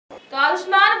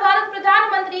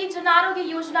प्रधानमंत्री जन आरोग्य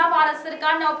योजना भारत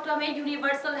सरकारना उपक्रमे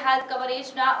universal health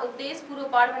कवरेजना उद्देश्य पूरो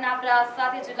पाडवाना प्रयास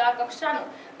साथे जिल्ला कक्षानो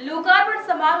लोकार्पण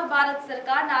समारोह भारत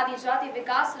सरकारना आदिजाति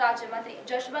विकास राज्य मंत्री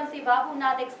जशवंतसिंह बाबुना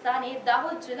अध्यक्षस्थाने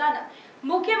दाहोद जिल्लाना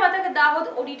मुख्य मथक दाहोद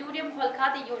ऑडिटोरियम हॉल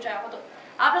खाते योजायो हतो।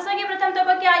 आ प्रसंगे प्रथम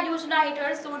तबक्के आ योजना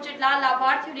हेठळ 16 જેટલા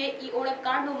લાભાર્થીઓને ઈ ઓળખ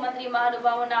કાર્ડનું મંત્રી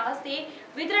મહાનુભાવોના હસ્તે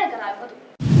વિતરણ કરાયું હતું।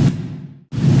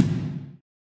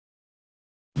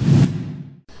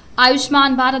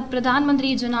 आयुष्मान भारत प्रधानमंत्री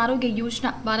जन आरोग्य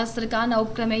योजना भारत सरकारना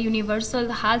उपक्रमे यूनिवर्सल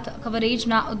हेल्थ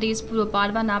कवरेजना उद्देश्य पूरो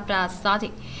पाडवाना प्रयास साथे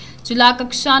जिल्ला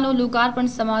कक्षानो लोकार्पण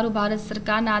समारोह भारत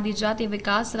सरकारना आदिजाति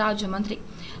विकास राज्य मंत्री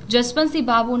जसवंतसिंह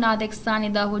बाबुना अध्यक्षस्थाने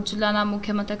दाहोद जिल्लाना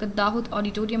मुख्य मथक दाहोद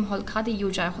ऑडिटोरियम हॉल खाते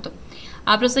योजायो हतो।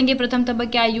 आ प्रसंगे प्रथम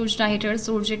तबक्के आ योजना हेठळ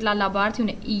 16 જેટલા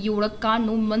લાભાર્થીઓને ઈ ઓળખ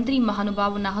કાર્ડનું મંત્રી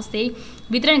મહાનુભાવોના હસ્તે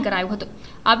વિતરણ કરાયું હતું।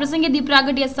 આ પ્રસંગે દીપ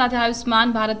પ્રાગટ્ય સાથે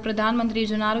આયુષ્માન ભારત પ્રધાનમંત્રી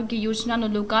જન આરોગ્ય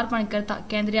યોજનાનું લોકાર્પણ કરતા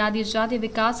કેન્દ્રીય આદિજાતિ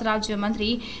વિકાસ રાજ્ય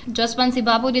મંત્રી જસવંતસિંહ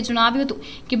બાબુએ જણાવ્યું હતું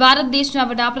કે ભારત દેશના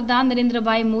વડાપ્રધાન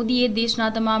નરેન્દ્રભાઈ મોદીએ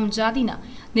દેશના તમામ જાતિના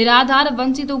નિરાધાર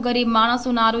વંચિતો ગરીબ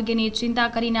માણસોના આરોગ્યની ચિંતા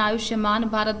કરીને આયુષ્યમાન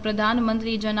ભારત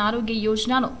પ્રધાનમંત્રી જન આરોગ્ય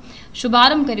યોજનાનો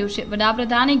શુભારંભ કર્યો છે।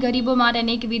 વડાપ્રધાને ગરીબો માટે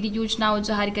અનેકવિધ યોજનાઓ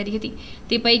જાહેર કરી હતી।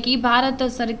 તે પૈકી ભારત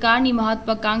સરકારની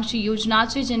મહત્વાકાંક્ષી યોજના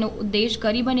છે જેનો ઉદ્દેશ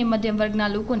ગરીબ અને મધ્યમ વર્ગના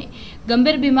લોકોને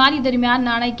ગંભીર બીમારી દરમિયાન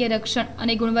નાણાકીય રક્ષણ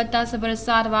અને ગુણવત્તાસભર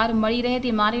સારવાર મળી રહે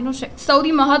તે માટેનો છે।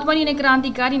 સૌથી મહત્વની અને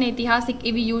ક્રાંતિકારી અને ઐતિહાસિક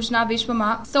એવી યોજના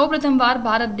વિશ્વમાં સૌપ્રથમવાર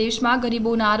ભારત દેશમાં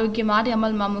ગરીબોના આરોગ્ય માટે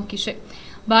અમલમાં મૂકી છે।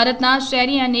 भारतना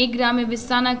शहरी અને ગ્રામ્ય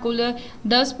વિસ્તારના કુલ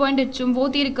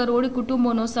 10.74 કરોડ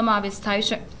કુટુંબોનો સમાવેશ થાય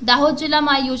છે। દાહોદ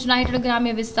જિલ્લામાં આ યોજના હેઠળ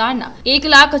ગ્રામ્ય વિસ્તારના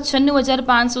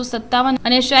 1,96,557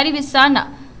 અને શહેરી વિસ્તારના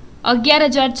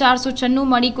 11,496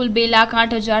 મળી કુલ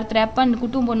 2,08,053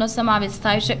 કુટુંબોનો સમાવેશ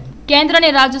થાય છે। केंद्र ने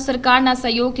राज्य सरकारना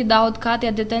सहयोगथी दाहोद खाते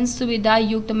अद्यतन सुविधा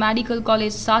युक्त मेडिकल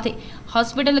कॉलेज साथे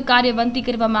होस्पिटल कार्यवंती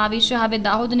करवामां आवी छे। हवे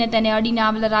दाहोद ने तेने अडीने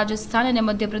आवेला राजस्थान अने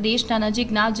मध्यप्रदेशना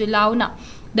नजीकना जिल्लाओना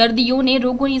दर्दीओने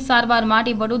रोगोनी सारवार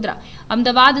माटे वडोदरा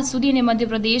अमदावाद सुधी अने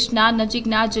मध्यप्रदेशना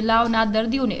नजीकना जिल्लाओना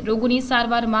दर्दीओने रोगोनी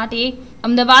सारवार माटे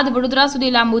अमदावाद वडोदरा सुधी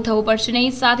लांबू थवुं पड़शे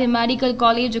नहीं। साथे मेडिकल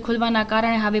कॉलेज खुलवाना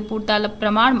कारणे हवे पूरता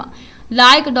प्रमाणमां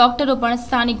लायक डॉक्टरो पण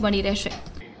स्थानिक मळी रहेशे।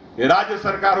 राज्य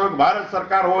सरकार हो भारत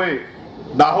सरकार हो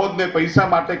दाहोद ने पैसा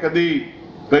माटे कदी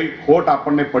कई खोट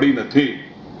आपने पड़ी नहीं।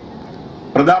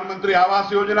 प्रधानमंत्री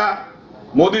आवास योजना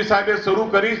मोदी साहेबे शुरू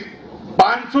करी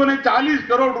 540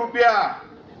 करोड़ रुपया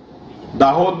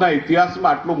दाहोदना इतिहास में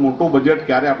आटलू मोटू बजेट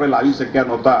क्यारे आपणे लावी शक्या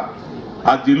नहोता।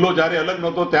 आ जिल्लो ज्यारे अलग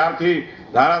नहोतो त्यारथी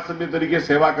धारासभ्य तरीके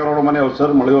सेवा करવાનો મને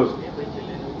अवसर मळ्यो छे।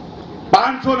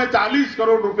 540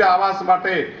 करोड़ रुपया आवास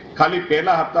माटे खाली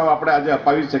पहला हप्ता आपणे आज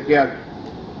अपावी शक्या।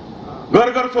 घर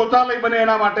घर शौचालय बने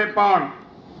एना माटे पण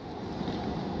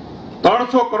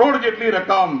 300 करोड़ जेटली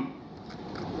रकम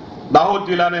दाहोद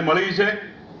जिल्लाने मळी छे।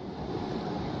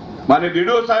 माने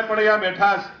डीडीओ साहेब पण अहींया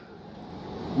बैठा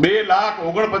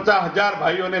 2,49,000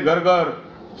 भाईओने घर घर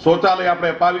शौचालय आपणे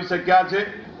अपावी शक्या छे।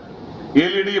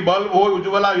 एलईडी बल्ब होय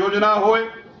उज्ज्वला योजना होय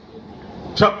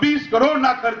 26 करोड़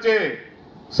ना खर्चे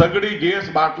सगड़ी गैस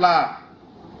बाटला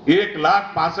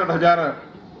 1,65,000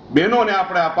 बहनोने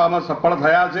आपणे आपवामां सफल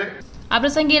थया छे। आ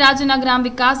प्रसंगे राज्यना ग्राम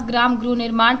विकास ग्राम गृह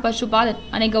निर्माण पशुपालन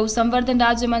और गौ संवर्धन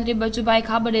राज्य मंत्री बचुभाई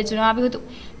खाबड़े जणाव्युं हतुं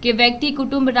कि व्यक्ति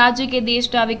कुटुंब राज्य के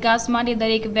देशना विकास माटे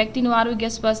दरेक व्यक्तिनुं आरोग्य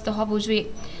स्वस्थ होवुं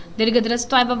जोईए।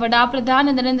 दीर्घद्रष्टा एवा वडाप्रधान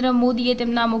नरेंद्र मोदीए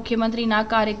तेमना मुख्यमंत्रीना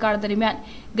कार्यकाळ दरमियान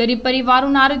गरीब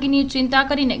परिवारोना आरोग्यनी चिंता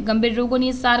करीने गंभीर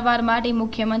रोगोनी सारवार माटे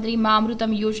मुख्यमंत्री मां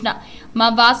अमृतम योजना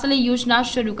मां वात्सल्य योजना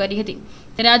शुरू करी हती।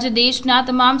 त्यारे आज देशना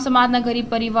तमाम समाजना गरीब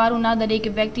परिवारोना दरेक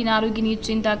व्यक्तिना आरोग्यनी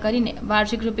चिंता करीने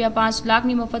वार्षिक रूपिया 5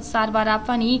 लाखनी मफत सारवार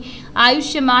आपवानी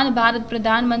आयुष्यमान भारत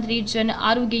प्रधानमंत्री जन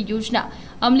आरोग्य योजना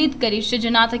अमलित करी छे।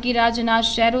 जेना थकी राज्यना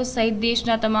शहरों सहित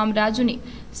देशना तमाम राज्योनी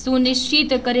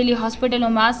सुनिश्चित करेली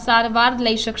होस्पिटलोमां सारवार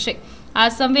लई शकशे। आ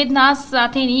संवेदना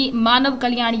साथेनी मानव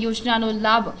कल्याण योजनानो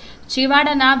लाभ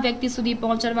छेवाडाना व्यक्ति सुधी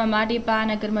पहोंचाडवा माटे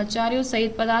पायाना कर्मचारीओ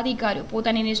सहित पदाधिकारीओ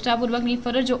पोतानी निष्ठापूर्वकनी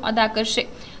फरजो अदा करशे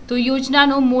तो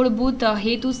योजनानो मूलभूत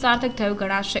हेतु सार्थक थयो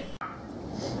गणाशे।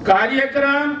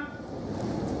 कार्यक्रम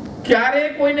क्यारे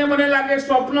कोईने मने लागे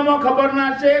स्वप्नमां खबर ना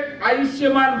छे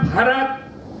आयुष्यमान भारत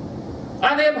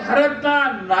अने भारतना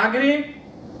नागरिक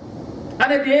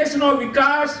अने देशनो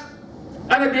विकास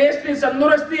अने देशनी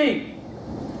तंदुरुस्ती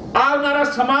आवनारा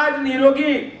समाज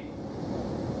निरोगी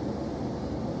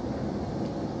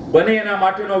बने एना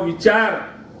माटेनो विचार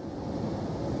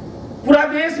पूरा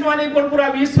देश में नहीं पण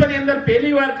पूरा विश्व ની અંદર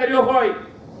પહેલી વાર કર્યો હોય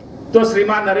તો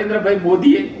શ્રીમાન નરેન્દ્રભાઈ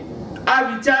મોદીએ આ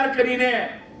વિચાર કરીને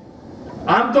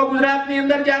આમ તો ગુજરાતની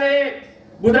અંદર જ્યારે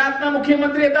ગુજરાતના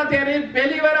મુખ્યમંત્રી હતા ત્યારે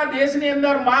પહેલી વાર આ દેશની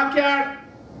અંદર માખિયાળ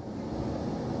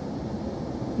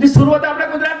ની શરૂઆત આપણે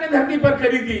ગુજરાતની ધરતી પર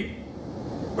કરી હતી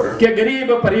કે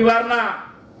ગરીબ પરિવારના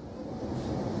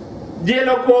જે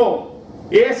લોકો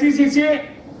એસીસી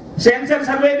સેન્સર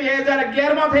સર્વે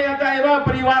 2011 માં થયા હતા એવા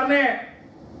પરિવારને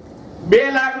 2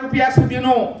 લાખ રૂપિયા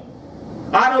સુધીનો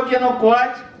આરોગ્યનો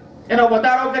કોચ એનો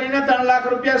વધારો કરીને 3 લાખ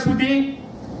રૂપિયા સુધી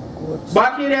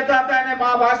બાકી રહેતા હતા અને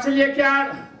મા વાત્સલ્ય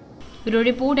card. Bureau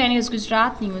report NS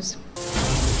Gujarat news.